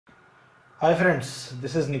Hi friends,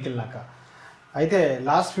 this is Nikhil నక్క. అయితే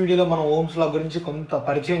last వీడియోలో మనం ఓమ్స్ లా గురించి కొంత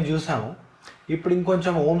పరిచయం చూసాము. ఇప్పుడు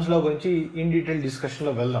ఇంకొంచెం ఓమ్స్ లా గురించి ఇన్ డీటెయిల్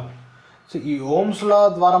డిస్కషన్లో వెళ్దాం. సో ఈ ఓమ్స్ లా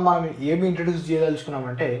ద్వారా మనం ఏమి ఇంట్రడ్యూస్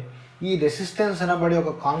చేయదలుచుకున్నామంటే ఈ రెసిస్టెన్స్ అనబడే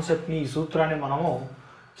ఒక కాన్సెప్ట్ని, ఈ సూత్రాన్ని మనము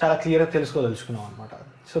చాలా క్లియర్గా తెలుసుకోదలుచుకున్నాం అనమాట.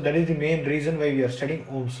 So that is the main reason why we are studying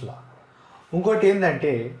Ohm's లా. ఇంకోటి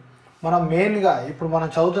ఏంటంటే మనం మెయిన్గా ఇప్పుడు మనం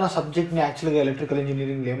చదువుతున్న సబ్జెక్ట్ని యాక్చువల్గా ఎలక్ట్రికల్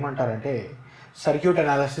ఇంజనీరింగ్లో ఏమంటారంటే సర్క్యూట్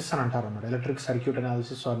అనాలిసిస్ అని అంటారు అన్నమాట. Electric circuit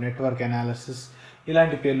analysis are network analysis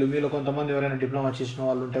ఇలాంటి పేర్లు. మీలో కొంతమంది ఎవరైనా డిప్లొమా చేసిన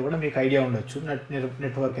వాళ్ళు ఉంటే కూడా మీకు ఐడియా ఉండొచ్చు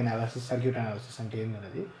నెట్వర్క్ అనాలిసిస్, సర్క్యూట్ అనాలిసిస్ అంటే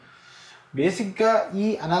ఏంటనేది. బేసిక్గా ఈ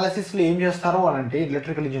అనాలిసిస్లో ఏం చేస్తారో అని అంటే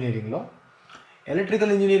ఎలక్ట్రికల్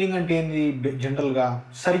ఇంజనీరింగ్ అంటే ఏంది జనరల్గా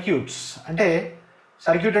సర్క్యూట్స్ అంటే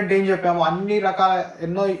సర్క్యూట్ అంటే ఏం చెప్పాము,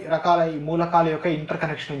 ఎన్నో రకాల ఈ మూలకాల యొక్క ఇంటర్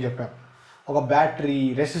కనెక్షన్ అని చెప్పాము. ఒక బ్యాటరీ,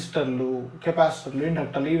 రెసిస్టర్లు, కెపాసిటర్లు,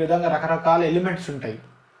 ఇండక్టర్లు, ఈ విధంగా రకరకాల ఎలిమెంట్స్ ఉంటాయి.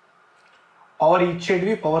 పవర్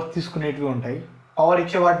ఇచ్చేటివి, పవర్ తీసుకునేటివి ఉంటాయి. పవర్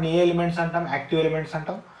ఇచ్చే వాటిని ఏ ఎలిమెంట్స్ అంటాం? యాక్టివ్ ఎలిమెంట్స్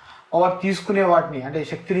అంటాం. పవర్ తీసుకునే వాటిని అంటే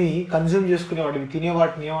శక్తిని కన్జ్యూమ్ చేసుకునే వాటిని, తినే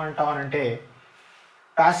వాటిని ఏమంటాం అని అంటే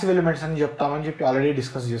ప్యాసివ్ ఎలిమెంట్స్ అని చెప్తామని చెప్పి ఆల్రెడీ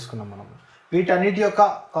డిస్కస్ చేసుకున్నాం మనం. వీటన్నిటి యొక్క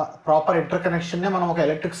ప్రాపర్ ఇంటర్ కనెక్షన్నే మనం ఒక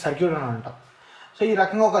ఎలక్ట్రిక్ సర్క్యూట్ అని అంటాం. సో ఈ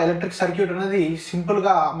రకంగా ఒక ఎలక్ట్రిక్ సర్క్యూట్ అనేది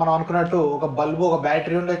సింపుల్గా మనం అనుకున్నట్టు ఒక బల్బు, ఒక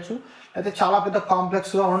బ్యాటరీ ఉండొచ్చు, అయితే చాలా పెద్ద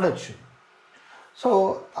కాంప్లెక్స్గా ఉండొచ్చు. సో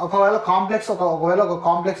ఒకవేళ ఒక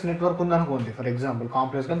కాంప్లెక్స్ నెట్వర్క్ ఉందనుకోండి, ఫర్ ఎగ్జాంపుల్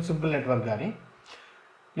కాంప్లెక్స్ కానీ సింపుల్ నెట్వర్క్ కానీ,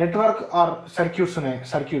 నెట్వర్క్ ఆర్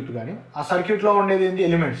సర్క్యూట్ కానీ, ఆ సర్క్యూట్లో ఉండేది ఏంటి?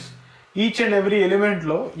 ఎలిమెంట్స్. ఈచ్ అండ్ ఎవ్రీ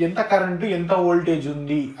ఎలిమెంట్లో ఎంత కరెంటు, ఎంత వోల్టేజ్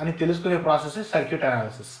ఉంది అని తెలుసుకునే process circuit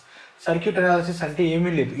analysis. Circuit analysis అంటే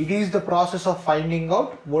ఏమీ లేదు, it is the process of finding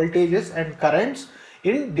out voltages and currents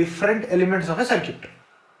in different elements of a circuit.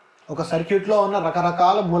 ఒక సర్క్యూట్లో ఉన్న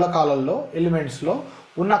రకరకాల మూలకాలలో, ఎలిమెంట్స్లో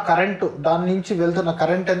ఉన్న కరెంటు, దాని నుంచి వెళ్తున్న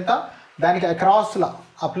కరెంట్ ఎంత, దానికి అక్రాస్లో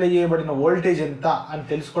అప్లై చేయబడిన వోల్టేజ్ ఎంత అని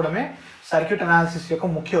తెలుసుకోవడమే సర్క్యూట్ అనాలిసిస్ యొక్క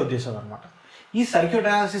ముఖ్య ఉద్దేశం అనమాట. ఈ సర్క్యూట్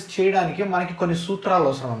అనాలిసిస్ చేయడానికి మనకి కొన్ని సూత్రాలు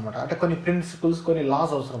అవసరం అనమాట, అంటే కొన్ని ప్రిన్సిపల్స్, కొన్ని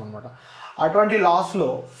లాస్ అవసరం అనమాట. అటువంటి లాస్లో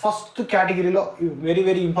ఫస్ట్ కేటగిరీలో వెరీ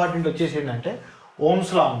వెరీ ఇంపార్టెంట్ వచ్చేసి ఏంటంటే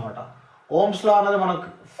ఓమ్స్ లా అనమాట. ఓమ్స్ లా అనేది మనకు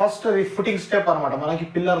ఫస్ట్ అది ఫుటింగ్ స్టెప్ అనమాట, మనకి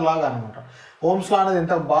పిల్లర్ లాగా అనమాట. ఓమ్స్ లా అనేది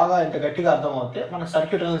ఎంత గట్టిగా అర్థమవుతే మనకు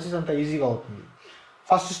సర్క్యూట్ అనాలిసిస్ అంత ఈజీగా అవుతుంది.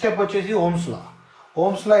 ఫస్ట్ స్టెప్ వచ్చేసి ఓమ్స్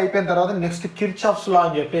లా అయిపోయిన తర్వాత నెక్స్ట్ కిర్చాఫ్స్ లా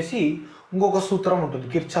అని చెప్పేసి ఇంకొక సూత్రం ఉంటుంది,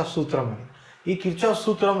 కిర్చాఫ్ సూత్రం అని. ఈ కిర్చాఫ్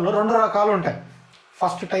సూత్రంలో రెండు రకాలు ఉంటాయి,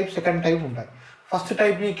 ఫస్ట్ టైప్, సెకండ్ టైప్ ఉంటాయి. ఫస్ట్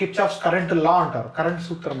టైప్ని కిర్చాఫ్స్ కరెంట్ లా అంటారు, కరెంట్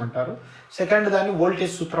సూత్రం అంటారు. సెకండ్ దాన్ని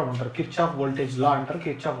వోల్టేజ్ సూత్రం అంటారు, కిర్చాఫ్ వోల్టేజ్ లా అంటారు,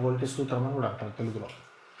 కిర్చాఫ్ వోల్టేజ్ సూత్రం అని కూడా అంటారు తెలుగులో.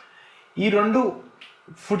 ఈ రెండు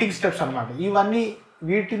ఫుటింగ్ స్టెప్స్ అనమాట.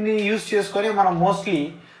 వీటిని యూజ్ చేసుకొని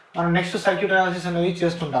మనం నెక్స్ట్ సర్క్యూట్ అనాలిసిస్ అనేది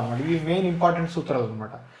చేస్తుంటాం అనమాట. ఇవి మెయిన్ ఇంపార్టెంట్ సూత్రాలు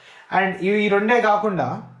అనమాట. అండ్ ఈ రెండే కాకుండా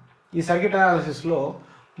ఈ సర్క్యూట్ అనాలిసిస్లో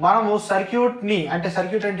మనము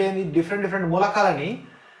సర్క్యూట్ అంటే ఏంది, డిఫరెంట్ మూలకాలని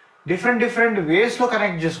డిఫరెంట్ వేస్లో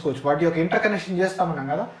కనెక్ట్ చేసుకోవచ్చు. వాటి యొక్క ఇంటర్ కనెక్షన్ చేస్తామన్నాం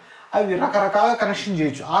కదా, అవి రకరకాలుగా కనెక్షన్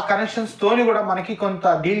చేయొచ్చు. ఆ కనెక్షన్స్తోని కూడా మనకి కొంత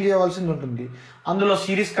డీల్ చేయవలసింది ఉంటుంది. అందులో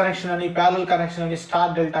సిరీస్ కనెక్షన్ అని, ప్యారలల్ కనెక్షన్ అని,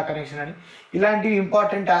 స్టార్ డెల్టా కనెక్షన్ అని, ఇలాంటి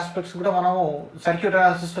ఇంపార్టెంట్ ఆస్పెక్ట్స్ కూడా మనము సర్క్యూట్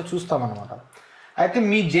అనాలిసిస్లో చూస్తామన్నమాట. అయితే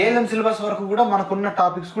మీ JLM సిలబస్ వరకు కూడా మనకున్న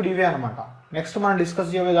టాపిక్స్ కూడా ఇవే అనమాట. నెక్స్ట్ మనం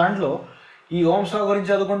డిస్కస్ చేయే దాంట్లో ఈ ఓమ్స్ లా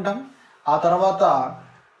గురించి చదువుకుంటాం. ఆ తర్వాత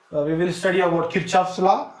we will study about Kirchhoff's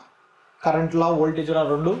law, current law, voltage law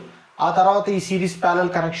రెండు. ఆ తర్వాత ఈ సిరీస్ ప్యారలల్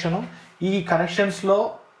కనెక్షను, ఈ కనెక్షన్స్లో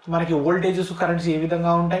మనకి వోల్టేజెస్, కరెంట్స్ ఏ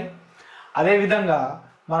విధంగా ఉంటాయి. అదేవిధంగా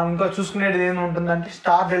మనం ఇంకా చూసుకునేది ఏమి ఉంటుందంటే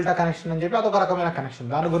స్టార్ డెల్టా కనెక్షన్ అని చెప్పి అదొక రకమైన కనెక్షన్.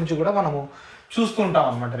 దాని గురించి కూడా మనము చూస్తుంటాం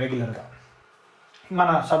అనమాట రెగ్యులర్గా. మన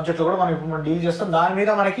సబ్జెక్ట్లో కూడా మనం ఇప్పుడు డీల్ చేస్తాం. దాని మీద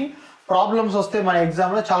మనకి ప్రాబ్లమ్స్ వస్తే మన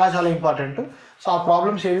ఎగ్జామ్లో చాలా ఇంపార్టెంట్. సో ఆ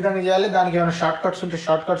ప్రాబ్లమ్స్ ఏ విధంగా చేయాలి, దానికి ఏమైనా షార్ట్ కట్స్ ఉంటే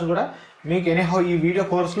షార్ట్ కట్స్ కూడా మీకు ఎనీహౌ ఈ వీడియో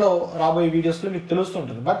కోర్స్లో, రాబోయే వీడియోస్లో మీకు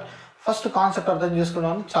తెలుస్తుంటుంది. బట్ ఫస్ట్ కాన్సెప్ట్ అర్థం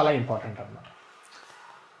చేసుకోవడం చాలా ఇంపార్టెంట్ అనమాట.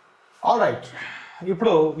 ఆల్ రైట్,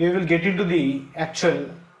 ఇప్పుడు we will get in to the actual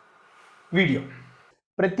video.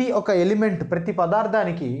 ప్రతి ఒక్క ఎలిమెంట్, ప్రతి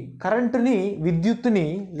పదార్థానికి కరెంటుని, విద్యుత్తుని,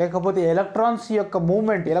 లేకపోతే ఎలక్ట్రాన్స్ యొక్క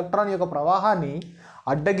మూవ్మెంట్, ఎలక్ట్రాన్ యొక్క ప్రవాహాన్ని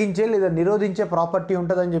అడ్డగించే లేదా నిరోధించే ప్రాపర్టీ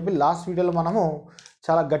ఉంటుందని చెప్పి లాస్ట్ వీడియోలో మనము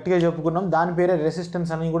చాలా గట్టిగా చెప్పుకున్నాం. దాని పేరే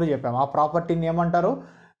రెసిస్టెన్స్ అని కూడా చెప్పాము. ఆ ప్రాపర్టీని ఏమంటారు?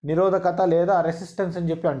 నిరోధకత లేదా రెసిస్టెన్స్ అని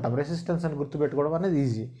చెప్పి అంటాం. రెసిస్టెన్స్ అని గుర్తుపెట్టుకోవడం అనేది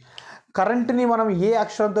ఈజీ. కరెంట్ని మనం ఏ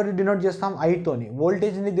అక్షరంతో డినోట్ చేస్తాం? ఐతోని.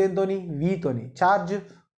 వోల్టేజ్ని దేనితోని? వీతోని. Charge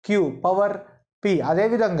Q, power P.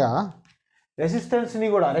 అదేవిధంగా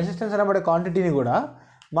రెసిస్టెన్స్ అనబడే క్వాంటిటీని కూడా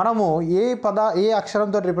మనము ఏ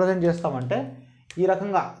అక్షరంతో రిప్రజెంట్ చేస్తామంటే ఈ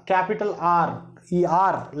రకంగా క్యాపిటల్ ఆర్, ఈ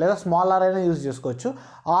ఆర్ లేదా స్మాల్ ఆర్ అయినా యూజ్ చేసుకోవచ్చు.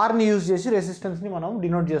 ఆర్ని యూజ్ చేసి రెసిస్టెన్స్ని మనం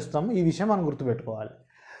డినోట్ చేస్తాము. ఈ విషయం మనం గుర్తుపెట్టుకోవాలి.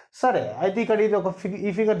 సరే, అయితే ఇక్కడ ఇది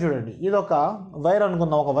ఈ ఫిగర్ చూడండి, ఇది ఒక వైర్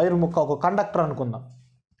అనుకుందాం, ఒక వైర్ ముక్క, ఒక కండక్టర్ అనుకుందాం.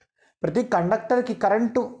 ప్రతి కండక్టర్కి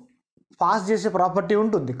కరెంటు పాస్ చేసే ప్రాపర్టీ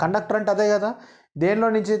ఉంటుంది. కండక్టర్ అంటే అదే కదా, దేనిలో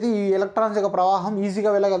నుంచి అయితే ఈ ఎలక్ట్రాన్స్ యొక్క ప్రవాహం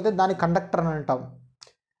ఈజీగా వెళ్ళగలిగితే దాన్ని కండక్టర్ అని అంటాం.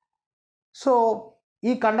 సో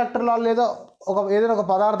ఈ కండక్టర్లో లేదా ఏదైనా ఒక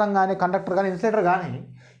పదార్థం కానీ, కండక్టర్ కానీ, ఇన్సులేటర్ కానీ,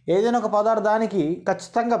 ఏదైనా ఒక పదార్థానికి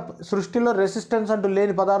ఖచ్చితంగా సృష్టిలో రెసిస్టెన్స్ అంటూ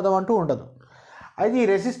లేని పదార్థం అంటూ ఉండదు. అయితే ఈ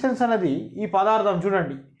రెసిస్టెన్స్ అనేది ఈ పదార్థం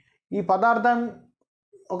చూడండి, ఈ పదార్థం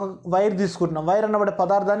ఒక వైర్ తీసుకుంటున్నాం, వైర్ అన్నబడే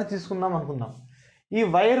పదార్థాన్ని తీసుకున్నాం అనుకుందాం. ఈ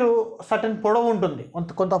వైరు సర్టెన్ పొడవు ఉంటుంది,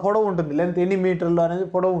 కొంత పొడవు ఉంటుంది, లెంత్ ఎన్ని మీటర్లు అనేది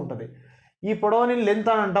పొడవు ఉంటుంది. ఈ పొడవుని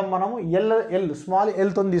లెంత్ అని అంటాం మనము. స్మాల్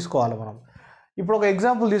ఎల్తో తీసుకోవాలి మనం. ఇప్పుడు ఒక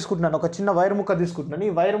ఎగ్జాంపుల్ తీసుకుంటున్నాను, ఒక చిన్న వైర్ ముక్క తీసుకుంటున్నాను.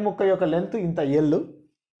 ఈ వైర్ ముక్క యొక్క లెంత్ ఇంత ఎల్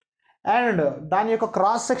అండ్ దాని యొక్క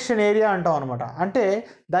క్రాస్ సెక్షన్ ఏరియా అంటాం అనమాట. అంటే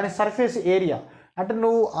దాని సర్ఫేస్ ఏరియా. అంటే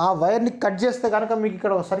నువ్వు ఆ వైర్ని కట్ చేస్తే కనుక మీకు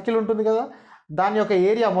ఇక్కడ ఒక సర్కిల్ ఉంటుంది కదా, దాని యొక్క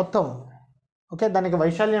ఏరియా మొత్తం, ఓకే, దానికి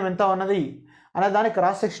వైశాల్యం ఎంత అన్నది అనేది దాని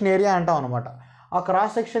క్రాస్ సెక్షన్ ఏరియా అంటాం అనమాట. ఆ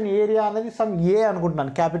క్రాస్ సెక్షన్ ఏరియా అనేది సమ్ ఏ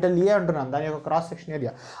అనుకుంటున్నాను, క్యాపిటల్ ఏ అంటున్నాను, దాని యొక్క క్రాస్ సెక్షన్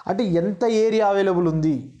ఏరియా. అంటే ఎంత ఏరియా అవైలబుల్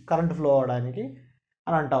ఉంది కరెంట్ ఫ్లో అవ్వడానికి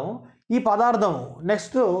అని అంటాము. ఈ పదార్థం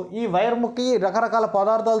నెక్స్ట్ ఈ వైర్ ముక్కి రకరకాల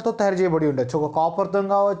పదార్థాలతో తయారు చేయబడి ఉండొచ్చు. ఒక కాపర్తో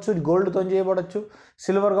కావచ్చు, గోల్డ్తో చేయబడవచ్చు,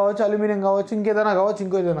 సిల్వర్ కావచ్చు, అల్యూమినియం కావచ్చు, ఇంకేదైనా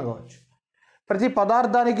కావచ్చు. ప్రతి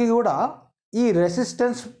పదార్థానికి కూడా ఈ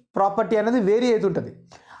రెసిస్టెన్స్ ప్రాపర్టీ అనేది వేరీ అవుతుంటుంది.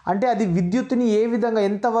 అంటే అది విద్యుత్తుని ఏ విధంగా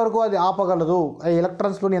ఎంతవరకు అది ఆపగలదు,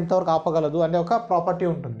 ఎలక్ట్రాన్స్లోని ఎంతవరకు ఆపగలదు అనే ఒక ప్రాపర్టీ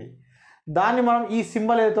ఉంటుంది. దాన్ని మనం ఈ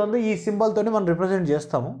సింబల్ ఏదైతే ఉందో ఈ సింబల్తో మనం రిప్రజెంట్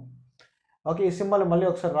చేస్తాము. ఓకే, ఈ సింబల్ మళ్ళీ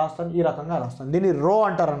ఒకసారి రాస్తాను, ఈ రకంగా రాస్తాను. దీన్ని రో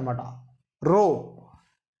అంటారనమాట. రో,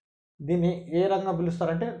 దీన్ని ఏ రకంగా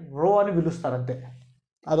పిలుస్తారంటే రో అని పిలుస్తారు అంతే.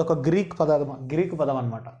 అదొక గ్రీక్ పదం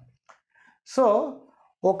అనమాట. సో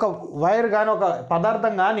ఒక వైర్ కానీ, ఒక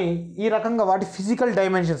పదార్థం కానీ ఈ రకంగా వాటి ఫిజికల్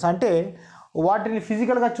డైమెన్షన్స్, అంటే వాటిని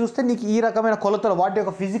ఫిజికల్గా చూస్తే నీకు ఈ రకమైన కొలతలు, వాటి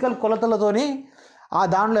యొక్క ఫిజికల్ కొలతలతోని ఆ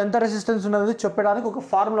దాంట్లో ఎంత రెసిస్టెన్స్ ఉన్నది చెప్పడానికి ఒక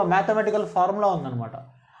ఫార్ములా, మ్యాథమెటికల్ ఫార్ములా ఉందన్నమాట.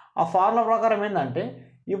 ఆ ఫార్ములా ప్రకారం ఏంటంటే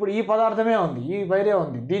ఇప్పుడు ఈ పదార్థమే ఉంది, ఈ వైరే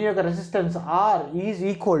ఉంది, దీని యొక్క resistance are is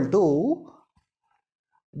equal to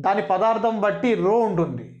దాని పదార్థం బట్టి రో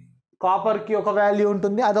ఉంటుంది. కాపర్కి ఒక వాల్యూ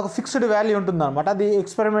ఉంటుంది, అది ఒక ఫిక్స్డ్ వాల్యూ ఉంటుంది అనమాట. అది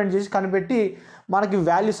ఎక్స్పెరిమెంట్ చేసి కనిపెట్టి మనకి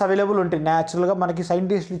వాల్యూస్ అవైలబుల్ ఉంటాయి. న్యాచురల్గా మనకి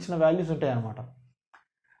సైంటిస్టులు ఇచ్చిన వాల్యూస్ ఉంటాయి అనమాట.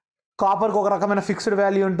 కాపర్కి ఒక రకమైన ఫిక్స్డ్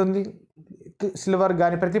వాల్యూ ఉంటుంది, సిల్వర్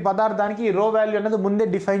కానీ, ప్రతి పదార్థానికి ఈ రో వాల్యూ అనేది ముందే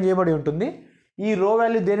డిఫైన్ చేయబడి ఉంటుంది. ఈ రో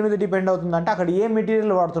వాల్యూ దేని మీద డిపెండ్ అవుతుంది అంటే అక్కడ ఏ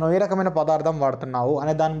మెటీరియల్ వాడుతున్నావు, ఏ రకమైన పదార్థం వాడుతున్నావు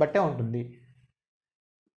అనే దాన్ని బట్టే ఉంటుంది.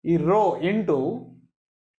 ఈ రో ఇంటూ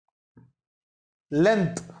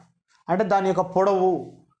లెంత్ అంటే దాని యొక్క పొడవు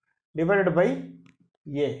డివైడెడ్ బై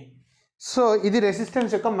ఏ. సో ఇది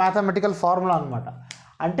రెసిస్టెన్స్ యొక్క మ్యాథమెటికల్ ఫార్ములా అనమాట.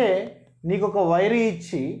 అంటే నీకు ఒక వైర్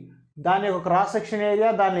ఇచ్చి దాని యొక్క క్రాస్ సెక్షన్ ఏరియా,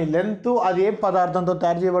 దాని లెంత్, అది ఏం పదార్థంతో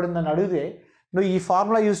తయారు చేయబడిందని అడిగితే నువ్వు ఈ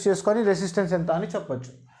ఫార్ములా యూజ్ చేసుకొని రెసిస్టెన్స్ ఎంత అని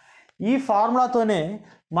చెప్పొచ్చు. ఈ ఫార్ములాతోనే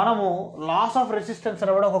మనము లాస్ ఆఫ్ రెసిస్టెన్స్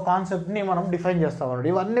అనే కూడా ఒక కాన్సెప్ట్ని మనం డిఫైన్ చేస్తామన్నమాట.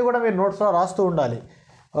 ఇవన్నీ కూడా మీరు నోట్స్లో రాస్తూ ఉండాలి.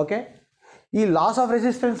 ఓకే, ఈ లాస్ ఆఫ్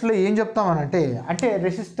రెసిస్టెన్స్లో ఏం చెప్తామనంటే అంటే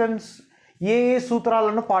రెసిస్టెన్స్ ఏ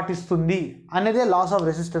సూత్రాలను పాటిస్తుంది అనేదే లాస్ ఆఫ్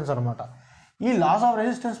రెసిస్టెన్స్ అనమాట. ఈ లాస్ ఆఫ్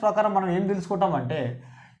రెసిస్టెన్స్ ప్రకారం మనం ఏం తెలుసుకుంటామంటే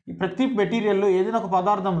ప్రతి మెటీరియల్లో ఏదైనా ఒక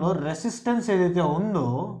పదార్థంలో రెసిస్టెన్స్ ఏదైతే ఉందో,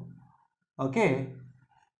 okay,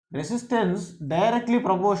 resistance directly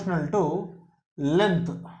proportional to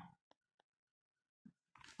length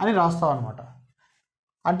అని రాస్తాం అనమాట.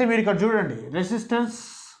 అంటే మీరు ఇక్కడ చూడండి, resistance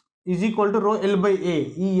is equal to rho L by ఏ.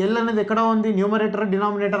 ఈ ఎల్ అనేది ఎక్కడ ఉంది, న్యూమరేటరా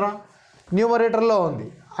డినామినేటరా? న్యూమరేటర్లో ఉంది.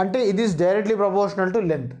 అంటే ఇది is directly proportional to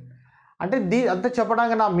length. అంటే అంతా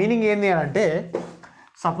చెప్పడానికి నా మీనింగ్ ఏంటి అని అంటే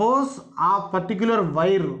సపోజ్ ఆ పర్టిక్యులర్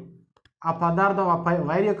వైర్, ఆ పదార్థం, ఆ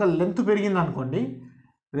వైర్ యొక్క లెంత్ పెరిగింది అనుకోండి,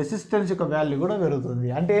 రెసిస్టెన్స్ యొక్క వాల్యూ కూడా పెరుగుతుంది.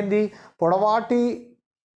 అంటే ఏంది, పొడవాటి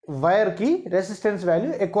వైర్కి రెసిస్టెన్స్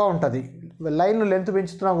వాల్యూ ఎక్కువ ఉంటుంది, లైన్ లెంత్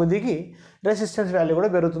పెంచుతున్న కొద్దికి రెసిస్టెన్స్ వాల్యూ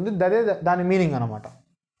కూడా పెరుగుతుంది. అదే దాని మీనింగ్ అనమాట.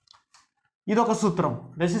 ఇది ఒక సూత్రం,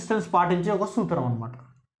 రెసిస్టెన్స్ పాటించే ఒక సూత్రం అనమాట.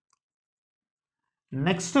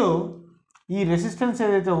 నెక్స్ట్ ఈ రెసిస్టెన్స్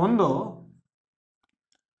ఏదైతే ఉందో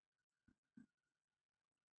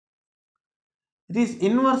it is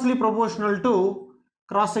inversely proportional to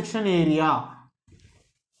cross section area.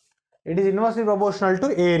 It is inversely proportional to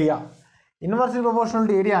area. Inversely proportional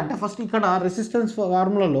to area అంటే ఫస్ట్ ఇక్కడ రెసిస్టెన్స్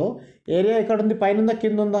ఫార్ములాలో ఏరియా ఎక్కడ ఉంది, పైన ఉందా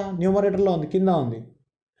కింద ఉందా? న్యూమరేటర్లో ఉంది, కింద ఉంది.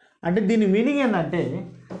 అంటే దీని మీనింగ్ ఏంటంటే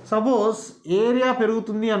సపోజ్ ఏరియా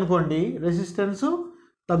పెరుగుతుంది అనుకోండి, రెసిస్టెన్స్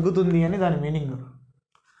తగ్గుతుంది అని దాని మీనింగ్.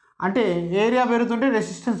 అంటే ఏరియా పెరుగుతుంటే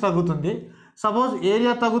రెసిస్టెన్స్ తగ్గుతుంది, సపోజ్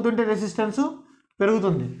ఏరియా తగ్గుతుంటే రెసిస్టెన్స్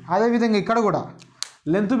పెరుగుతుంది. అదేవిధంగా ఇక్కడ కూడా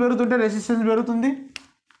లెంత్ పెరుగుతుంటే రెసిస్టెన్స్ పెరుగుతుంది,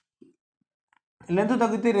 లెంత్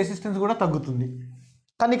తగ్గితే రెసిస్టెన్స్ కూడా తగ్గుతుంది.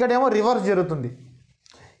 కానీ ఇక్కడేమో రివర్స్ జరుగుతుంది.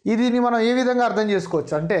 దీన్ని మనం ఏ విధంగా అర్థం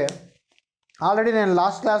చేసుకోవచ్చు అంటే, ఆల్రెడీ నేను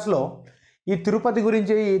లాస్ట్ క్లాస్లో ఈ తిరుపతి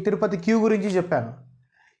గురించి, ఈ తిరుపతి క్యూ గురించి చెప్పాను.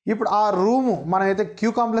 ఇప్పుడు ఆ రూము మనమైతే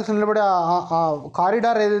క్యూ కాంప్లెక్స్ నిలబడే ఆ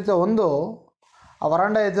కారిడార్ ఏదైతే ఉందో, ఆ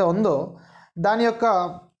వరండా ఏదైతే ఉందో, దాని యొక్క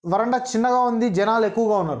వరండా చిన్నగా ఉంది, జనాలు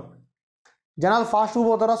ఎక్కువగా ఉన్నారు. జనాలు ఫాస్ట్గా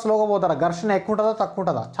పోతారా, స్లోగా పోతారా, ఘర్షణ ఎక్కువ ఉంటుందా, తక్కువ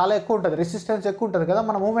ఉంటుందా? చాలా ఎక్కువ ఉంటుంది, రెసిస్టెన్స్ ఎక్కువ ఉంటుంది కదా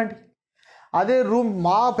మన మూమెంట్కి. అదే రూమ్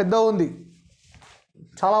పెద్ద ఉంది,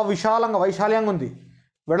 చాలా వైశాల్యంగా ఉంది,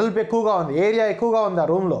 వెడల్పు ఎక్కువగా ఉంది, ఏరియా ఎక్కువగా ఉంది. ఆ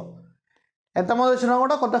రూమ్లో ఎంతమంది వచ్చినా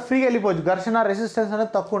కూడా కొంత ఫ్రీగా వెళ్ళిపోవచ్చు, ఘర్షణ రెసిస్టెన్స్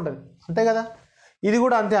అనేది తక్కువ ఉంటుంది, అంతే కదా. ఇది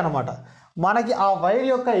కూడా అంతే అనమాట. మనకి ఆ వైర్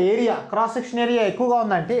యొక్క ఏరియా, క్రాస్ సెక్షన్ ఏరియా ఎక్కువగా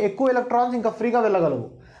ఉందంటే ఎక్కువ ఎలక్ట్రాన్స్ ఇంకా ఫ్రీగా వెళ్ళగలవు.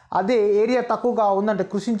 అదే ఏరియా తక్కువగా ఉందంటే,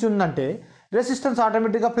 కృషించి ఉందంటే, రెసిస్టెన్స్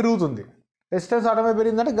ఆటోమేటిక్గా పెరుగుతుంది. రెసిస్టెన్స్ ఆటోమేటిక్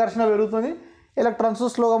పెరిగిందంటే ఘర్షణ పెరుగుతుంది, ఎలక్ట్రాన్స్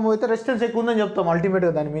స్లోగా మూవ్ అయితే రెసిస్టెన్స్ ఎక్కువ ఉందని చెప్తాం.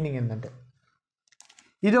 అల్టిమేట్గా దాని మీనింగ్ ఏంటంటే,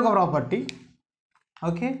 ఇది ఒక ప్రాపర్టీ.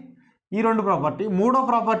 ఓకే, ఈ రెండు ప్రాపర్టీ. మూడో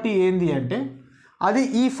ప్రాపర్టీ ఏంది అంటే, అది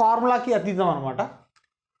ఈ ఫార్ములాకి అతీతం అనమాట.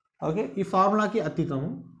 ఓకే, ఈ ఫార్ములాకి అతీతము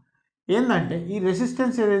ఏంటంటే, ఈ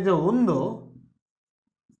రెసిస్టెన్స్ ఏదైతే ఉందో,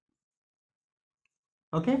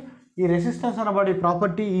 ఓకే, ఈ రెసిస్టెన్స్ అనబడే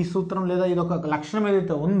ప్రాపర్టీ, ఈ సూత్రం లేదా ఇది ఒక లక్షణం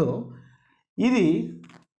ఏదైతే ఉందో, ఇది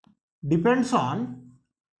డిపెండ్స్ ఆన్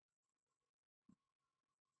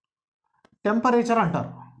టెంపరేచర్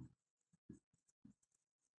అంటారు.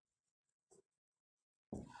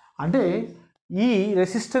 అంటే ఈ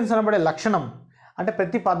రెసిస్టెన్స్ అనబడే లక్షణం అంటే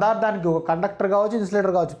ప్రతి పదార్థానికి, ఒక కండక్టర్ కావచ్చు,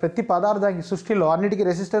 ఇన్సులేటర్ కావచ్చు, ప్రతి పదార్థానికి సృష్టిలో అన్నిటికీ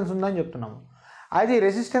రెసిస్టెన్స్ ఉందని చెప్తున్నాము. అయితే ఈ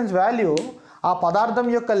రెసిస్టెన్స్ వాల్యూ ఆ పదార్థం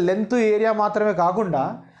యొక్క లెంత్, ఏరియా మాత్రమే కాకుండా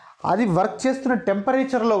అది వర్క్ చేస్తున్న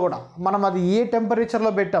టెంపరేచర్లో కూడా, మనం అది ఏ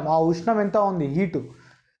టెంపరేచర్లో పెట్టాం, ఆ ఉష్ణం ఎంత ఉంది, హీటు,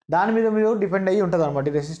 దాని మీద డిపెండ్ అయ్యి ఉంటుంది అనమాట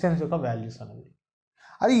ఈ రెసిస్టెన్స్ యొక్క వాల్యూస్ అనేది.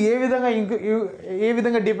 అది ఏ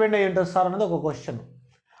విధంగా డిపెండ్ అయ్యి ఉంటుంది సార్ అనేది ఒక క్వశ్చన్.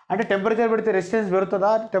 అంటే టెంపరేచర్ పెడితే రెసిస్టెన్స్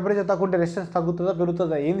పెరుగుతుందా, టెంపరేచర్ తక్కువ ఉంటే రెసిస్టెన్స్ తగ్గుతుందా,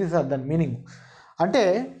 పెరుగుతుందా, ఏంది సార్ దాని మీనింగ్ అంటే,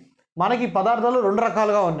 మనకి పదార్థాలు రెండు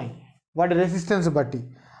రకాలుగా ఉన్నాయి వాటి రెసిస్టెన్స్ బట్టి.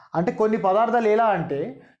 అంటే కొన్ని పదార్థాలు ఎలా అంటే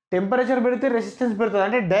టెంపరేచర్ పెడితే రెసిస్టెన్స్ పెరుగుతుంది,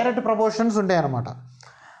 అంటే డైరెక్ట్ ప్రపోర్షన్స్ ఉంటాయి అన్నమాట.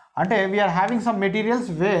 అంటే we are having some materials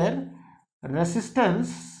wear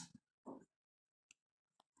resistance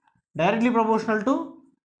directly proportional to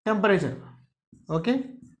temperature. Okay,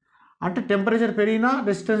 అంటే టెంపరేచర్ పెరిగినా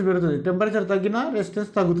రెసిస్టెన్స్ పెరుగుతుంది, టెంపరేచర్ తగ్గినా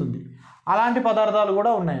రెసిస్టెన్స్ తగ్గుతుంది. అలాంటి పదార్థాలు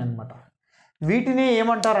కూడా ఉన్నాయన్నమాట. వీటిని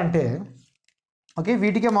ఏమంటారంటే, ఓకే,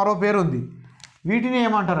 వీటికే మరో పేరు ఉంది. వీటిని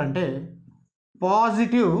ఏమంటారంటే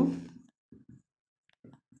పాజిటివ్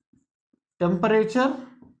టెంపరేచర్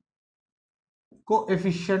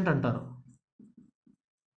కోఎఫిషియంట్ అంటారు.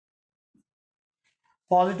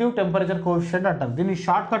 పాజిటివ్ టెంపరేచర్ కోఎఫిషియంట్ అంటారు. దీన్ని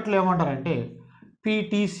షార్ట్కట్లో ఏమంటారంటే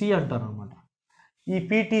పీటీసీ అంటారు అనమాట. ఈ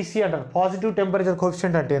పీటీసీ అంటారు, పాజిటివ్ టెంపరేచర్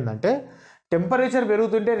కోఎఫిషియంట్. అంటే ఏంటంటే టెంపరేచర్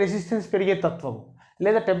పెరుగుతుంటే రెసిస్టెన్స్ పెరిగే తత్వం,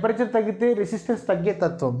 లేదా టెంపరేచర్ తగ్గితే రెసిస్టెన్స్ తగ్గే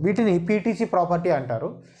తత్వం. వీటిని పీటీసీ ప్రాపర్టీ అంటారు.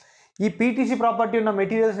 ఈ పీటీసీ ప్రాపర్టీ ఉన్న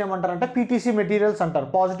మెటీరియల్స్ ఏమంటారంటే పీటీసీ మెటీరియల్స్ అంటారు,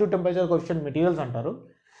 పాజిటివ్ టెంపరేచర్ కోఎఫిషియంట్ మెటీరియల్స్ అంటారు.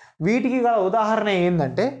 వీటికి గల ఉదాహరణ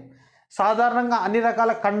ఏంటంటే, సాధారణంగా అన్ని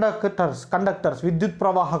రకాల కండక్టర్స్ విద్యుత్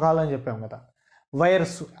ప్రవాహకాలు అని చెప్పాము కదా,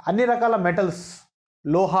 వైర్స్, అన్ని రకాల మెటల్స్,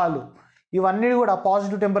 లోహాలు, ఇవన్నీ కూడా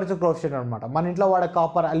పాజిటివ్ టెంపరేచర్ కోఎఫిషియంట్ అనమాట. మన ఇంట్లో వాడే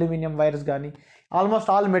కాపర్, అల్యూమినియం వైర్స్ కానీ ఆల్మోస్ట్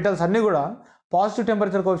ఆల్ మెటల్స్ అన్నీ కూడా పాజిటివ్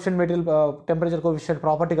టెంపరేచర్ కోఎఫిషియంట్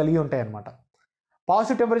ప్రాపర్టీ కలిగి ఉంటాయి అన్నమాట.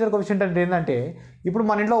 పాజిటివ్ టెంపరేచర్ కోఎఫిషియంట్ అంటే ఏంటంటే, ఇప్పుడు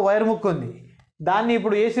మన ఇంట్లో వైర్ ముక్కు ఉంది, దాన్ని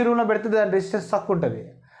ఇప్పుడు ఏసీ రూమ్లో పెడితే దాని రెసిస్టెన్స్ తక్కువ ఉంటుంది.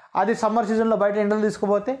 అది సమ్మర్ సీజన్లో బయట ఎండలు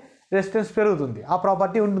తీసుకుపోతే రెసిస్టెన్స్ పెరుగుతుంది, ఆ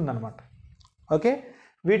ప్రాపర్టీ ఉంటుందన్నమాట. ఓకే,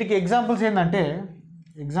 వీటికి ఎగ్జాంపుల్స్ ఏంటంటే,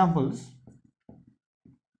 examples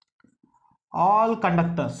all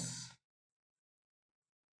conductors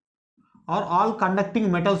are all conducting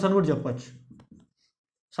metals అని కూడా చెప్పచ్చు.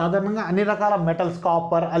 సాధారణంగా అన్ని రకాల మెటల్స్,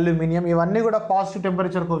 కాపర్, అల్యూమినియం, ఇవన్నీ కూడా పాజిటివ్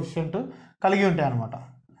టెంపరేచర్ కోఎఫిషియంట్ కలిగి ఉంటాయి అన్నమాట.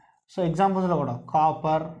 సో ఎగ్జాంపుల్స్లో కూడా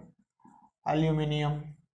కాపర్, అల్యూమినియం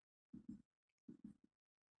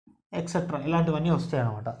ఎక్సెట్రా ఇలాంటివన్నీ వస్తాయి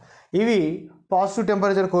అన్నమాట. ఇవి పాజిటివ్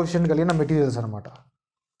టెంపరేచర్ కోఎఫిషియంట్ కలిగిన మెటీరియల్స్ అనమాట.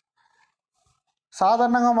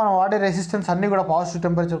 సాధారణంగా మనం వాడే రెసిస్టెన్స్ అన్నీ కూడా పాజిటివ్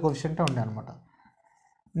టెంపరేచర్ కోఎఫిషియంటే ఉంటాయి అనమాట.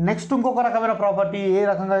 నెక్స్ట్ ఇంకొక రకమైన ప్రాపర్టీ, ఏ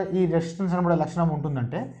రకంగా ఈ రెసిస్టెన్స్ అనబడే లక్షణం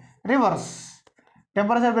ఉంటుందంటే రివర్స్.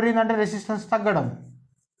 టెంపరేచర్ పెరిగిందంటే రెసిస్టెన్స్ తగ్గడం.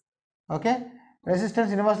 Okay,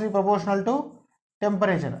 resistance inversely proportional to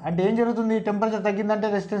temperature. అంటే ఏం జరుగుతుంది, టెంపరేచర్ తగ్గిందంటే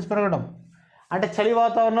రెసిస్టెన్స్ పెరగడం. అంటే చలి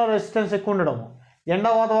వాతావరణంలో రెసిస్టెన్స్ ఎక్కువ ఉండడం, ఎండ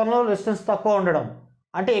వాతావరణంలో రెసిస్టెన్స్ తక్కువ ఉండడం,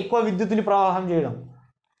 అంటే ఎక్కువ విద్యుత్తుని ప్రవాహం చేయడం.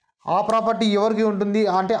 ఆ ప్రాపర్టీ ఎవరికి ఉంటుంది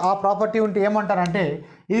అంటే, ఆ ప్రాపర్టీ ఉంటే ఏమంటారంటే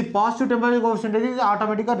ఇది పాజిటివ్ టెంపరేచర్ కోఎఫిషియంట్, ఇది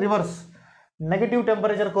ఆటోమేటిక్గా రివర్స్ నెగటివ్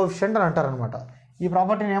టెంపరేచర్ కోఎఫిషియంట్ అని అంటారు అనమాట. ఈ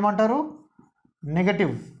ప్రాపర్టీని ఏమంటారు,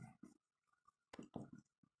 నెగటివ్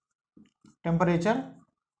టెంపరేచర్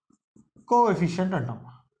కోఎఫిషియంట్ అంటాం.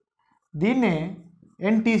 దీన్నే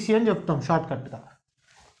ఎన్టీసీ అని చెప్తాం షార్ట్కట్గా.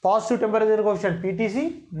 Positive temperature coefficient PTC,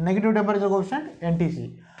 negative temperature coefficient NTC.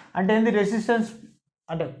 అంటే ఏంది, రెసిస్టెన్స్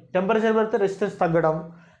అంటే టెంపరేచర్ పెడితే రెసిస్టెన్స్ తగ్గడం,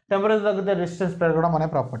 టెంపరేచర్ తగ్గితే రెసిస్టెన్స్ పెరగడం అనే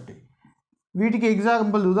ప్రాపర్టీ. వీటికి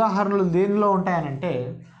ఎగ్జాంపుల్ ఉదాహరణలు దేనిలో ఉంటాయనంటే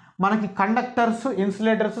మనకి కండక్టర్స్,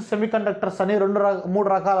 ఇన్సులేటర్స్, సెమీ కండక్టర్స్ అని 3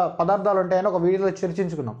 రకాల పదార్థాలు ఉంటాయని ఒక వీడియోలో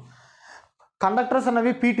చర్చించుకున్నాం. కండక్టర్స్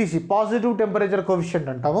అనేవి పీటీసీ పాజిటివ్ టెంపరేచర్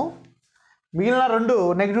కోఎఫిషియంట్ అంటాము. మిగిలిన 2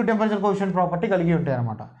 నెగిటివ్ టెంపరేచర్ కోఎఫిషియంట్ ప్రాపర్టీ కలిగి ఉంటాయి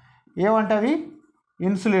అన్నమాట. ఏమంటే అవి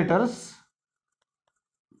ఇన్సులేటర్స్,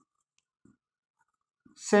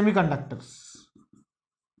 సెమీ కండక్టర్స్.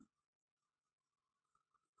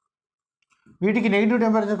 వీటికి నెగిటివ్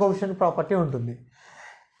టెంపరేచర్ కోఎఫిషియంట్ ప్రాపర్టీ ఉంటుంది.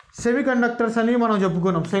 సెమీ కండక్టర్స్ అని మనం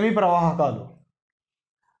చెప్పుకున్నాం, సెమీ ప్రవాహకాలు,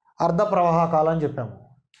 అర్ధ ప్రవాహకాలు అని చెప్పాము.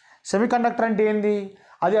 సెమీ కండక్టర్ అంటే ఏంది,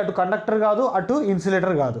 అది అటు కండక్టర్ కాదు, అటు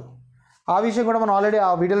ఇన్సులేటర్ కాదు. ఆ విషయం కూడా మనం ఆల్రెడీ ఆ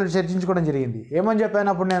వీడియోలో చర్చించుకోవడం జరిగింది. ఏమని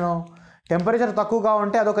చెప్పానప్పుడు నేను, టెంపరేచర్ తక్కువగా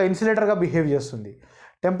ఉంటే అదొక ఇన్సులేటర్గా బిహేవ్ చేస్తుంది,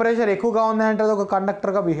 టెంపరేచర్ ఎక్కువగా ఉంది అంటే అదొక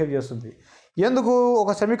కండక్టర్గా బిహేవ్ చేస్తుంది. ఎందుకు,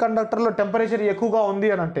 ఒక సెమీ కండక్టర్లో టెంపరేచర్ ఎక్కువగా ఉంది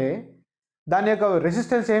అని అంటే దాని యొక్క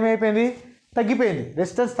రెసిస్టెన్స్ ఏమైపోయింది, తగ్గిపోయింది.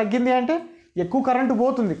 రెసిస్టెన్స్ తగ్గింది అంటే ఎక్కువ కరెంటు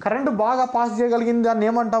పోతుంది, కరెంటు బాగా పాస్ చేయగలిగింది, దాన్ని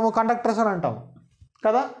ఏమంటాము, కండక్టర్స్ అని అంటాము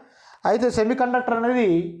కదా. అయితే సెమీ కండక్టర్ అనేది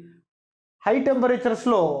హై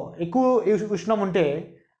టెంపరేచర్స్లో ఎక్కువ ఉష్ణం ఉంటే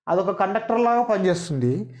అదొక కండక్టర్ లాగా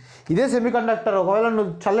పనిచేస్తుంది. ఇదే సెమీ కండక్టర్ ఒకవేళ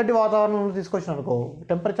నువ్వు చల్లటి వాతావరణంలో తీసుకొచ్చిన అనుకో,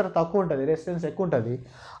 టెంపరేచర్ తక్కువ ఉంటుంది, రెసిస్టెన్స్ ఎక్కువ ఉంటుంది,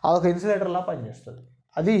 అదొక ఇన్సులేటర్లా పనిచేస్తుంది.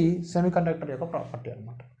 అది సెమీ కండక్టర్ యొక్క ప్రాపర్టీ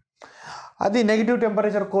అనమాట. అది negative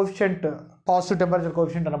temperature coefficient, positive temperature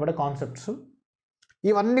coefficient అనబడే కాన్సెప్ట్స్.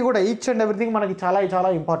 ఇవన్నీ కూడా ఈచ్ అండ్ ఎవ్రీథింగ్ మనకి చాలా చాలా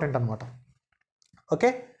ఇంపార్టెంట్ అనమాట. ఓకే,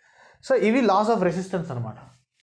 సో ఇవి లాస్ ఆఫ్ రెసిస్టెన్స్ అనమాట.